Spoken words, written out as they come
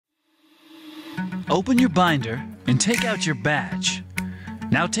Open your binder and take out your badge.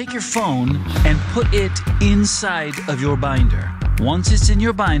 Now take your phone and put it inside of your binder. Once it's in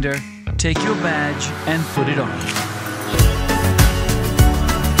your binder, take your badge and put it on.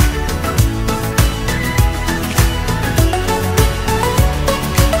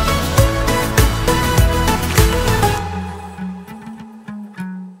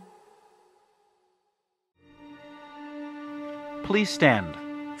 Please stand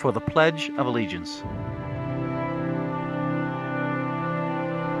for the Pledge of Allegiance.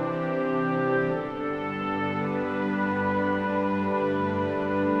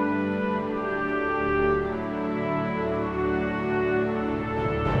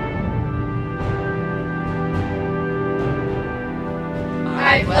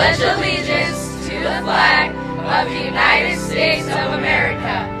 I pledge allegiance to the flag of the United States of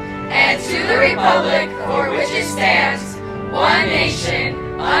America and to the republic for which it stands, one nation,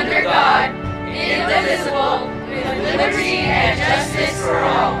 under God, indivisible, with liberty and justice for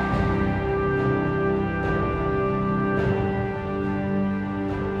all.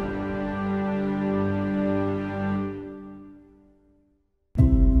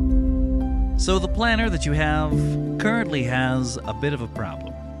 So the planner that you have currently has a bit of a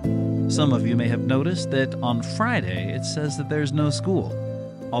problem. Some of you may have noticed that on Friday it says that there's no school.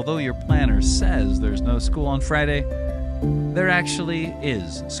 Although your planner says there's no school on Friday, there actually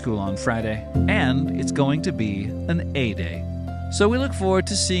is school on Friday, and it's going to be an A day. So we look forward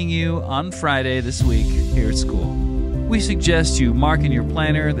to seeing you on Friday this week here at school. We suggest you mark in your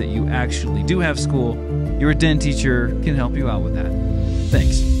planner that you actually do have school. Your den teacher can help you out with that.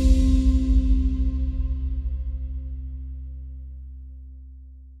 Thanks.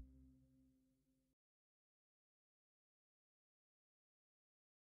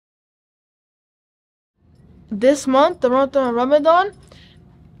 This month, the month of Ramadan,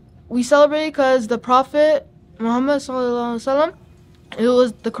 we celebrate because the Prophet Muhammad ﷺ,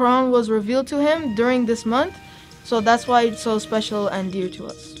 the Quran was revealed to him during this month, so that's why it's so special and dear to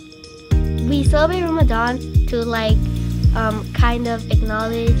us. We celebrate Ramadan to kind of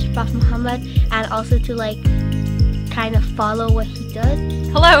acknowledge Prophet Muhammad and also to kind of follow what he does.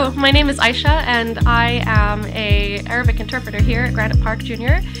 Hello, my name is Aisha and I am an Arabic interpreter here at Granite Park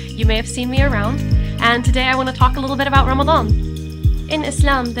Junior. You may have seen me around, and today I want to talk a little bit about Ramadan. In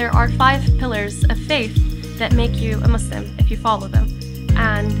Islam, there are 5 pillars of faith that make you a Muslim if you follow them,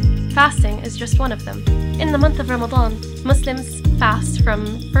 and fasting is just one of them. In the month of Ramadan, Muslims fast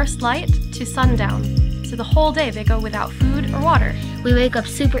from first light to sundown, so the whole day they go without food or water. We wake up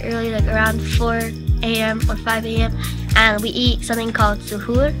super early, around 4 a.m. or 5 a.m. and we eat something called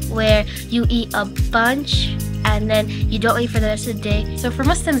suhoor, where you eat a bunch and then you don't eat for the rest of the day. So for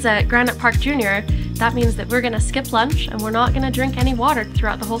Muslims at Granite Park Junior, that means that we're going to skip lunch and we're not going to drink any water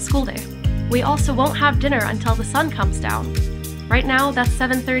throughout the whole school day. We also won't have dinner until the sun comes down. Right now, that's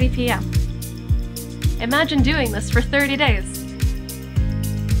 7:30 p.m. Imagine doing this for 30 days.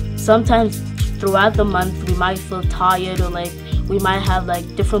 Sometimes throughout the month, we might feel tired or we might have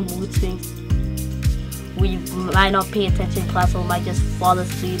different mood swings. We might not pay attention in class or we might just fall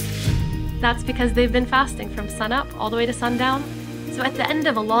asleep. That's because they've been fasting from sunup all the way to sundown. So at the end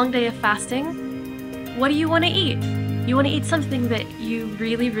of a long day of fasting, what do you want to eat? You want to eat something that you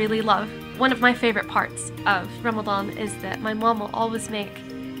really, really love. One of my favorite parts of Ramadan is that my mom will always make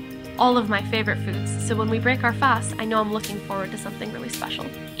all of my favorite foods. So when we break our fast, I know I'm looking forward to something really special.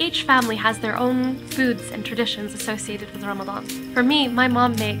 Each family has their own foods and traditions associated with Ramadan. For me, my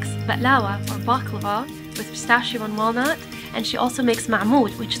mom makes baklawa or baklava with pistachio and walnut, and she also makes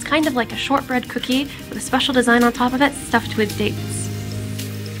ma'moud, which is kind of like a shortbread cookie with a special design on top of it, stuffed with dates.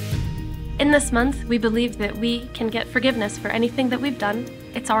 In this month, we believe that we can get forgiveness for anything that we've done.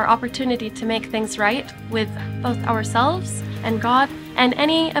 It's our opportunity to make things right with both ourselves and God and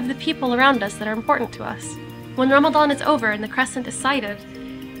any of the people around us that are important to us. When Ramadan is over and the crescent is sighted,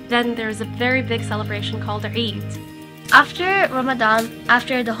 then there's a very big celebration called Eid. After Ramadan,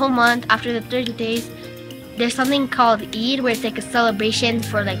 after the whole month, after the 30 days, there's something called Eid, where it's a celebration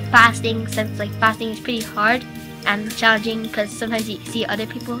for fasting, since fasting is pretty hard and challenging because sometimes you see other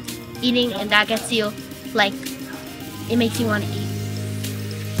people eating and that gets you it makes you want to eat.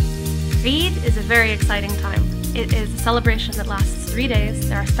 Eid is a very exciting time. It is a celebration that lasts 3 days.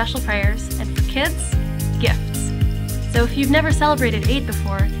 There are special prayers, and for kids, gifts. So if you've never celebrated Eid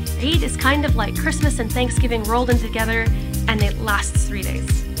before, Eid is kind of like Christmas and Thanksgiving rolled in together, and it lasts 3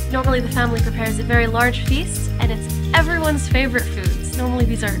 days. Normally the family prepares a very large feast, and it's everyone's favorite foods. Normally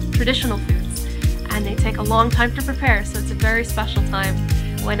these are traditional foods, and they take a long time to prepare, so it's a very special time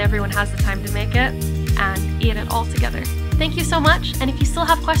when everyone has the time to make it and eat it all together. Thank you so much, and if you still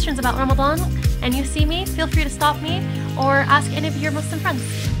have questions about Ramadan, and you see me, feel free to stop me or ask any of your Muslim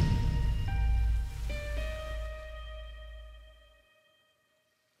friends.